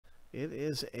It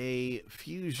is a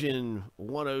Fusion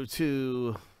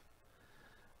 102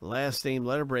 last name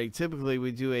letter break. Typically,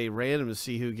 we do a random to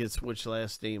see who gets which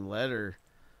last name letter,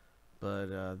 but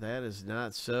that is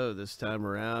not so this time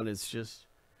around. It's just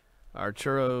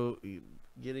Arturo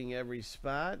getting every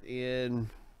spot, and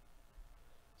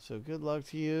so good luck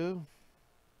to you.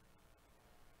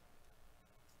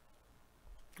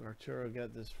 Arturo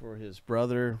got this for his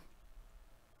brother.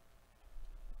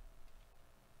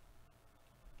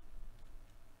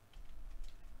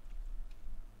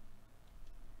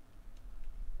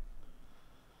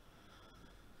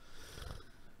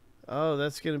 Oh,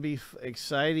 that's going to be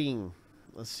exciting.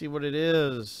 Let's see what it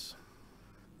is.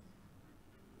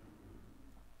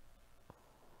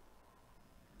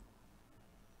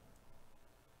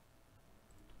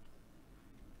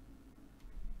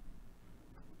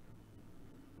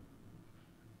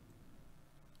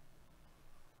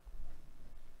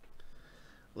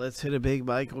 Let's hit a big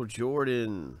Michael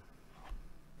Jordan.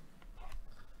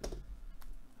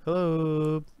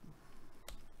 Hello.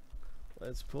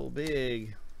 Let's pull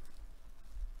big.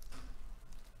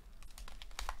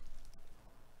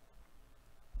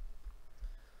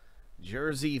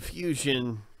 Jersey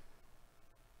Fusion.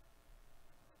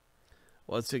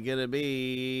 What's it gonna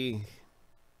be?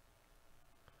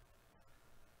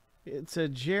 It's a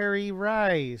Jerry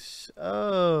Rice.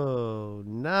 Oh,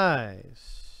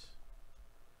 nice.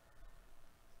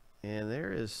 And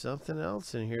there is something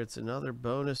else in here. It's another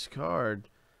bonus card.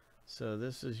 So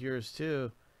this is yours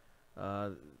too.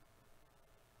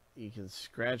 You can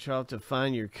scratch off to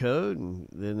find your code, and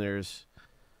then there's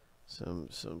some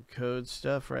code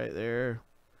stuff right there,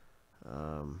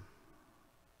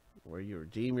 where you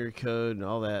redeem your code and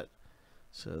all that.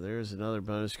 So there's another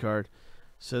bonus card.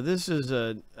 So this is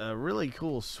a really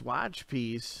cool swatch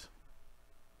piece.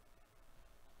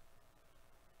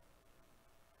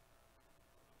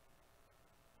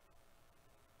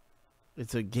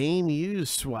 It's a game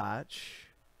used swatch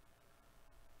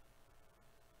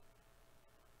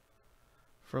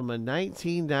from a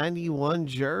 1991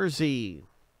 jersey.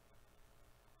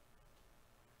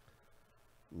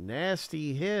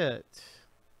 Nasty hit.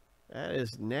 That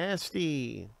is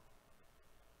nasty.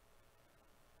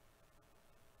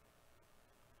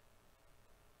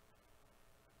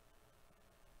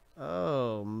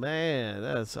 Oh man,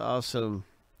 that's awesome.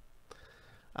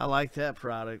 I like that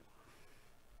product.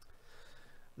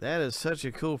 That is such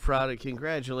a cool product.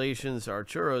 Congratulations,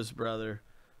 Arturo's brother.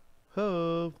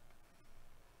 Ho.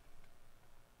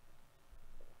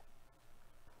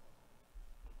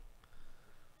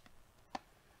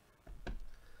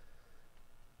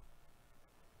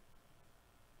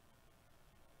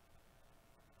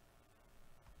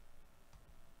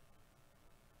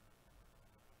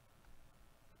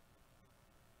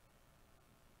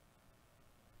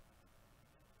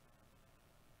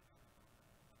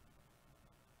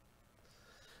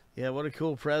 Yeah, what a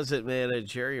cool present, man. A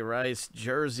Jerry Rice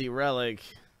jersey relic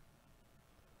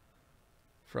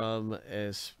from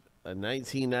a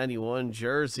 1991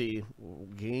 jersey,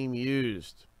 game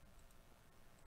used.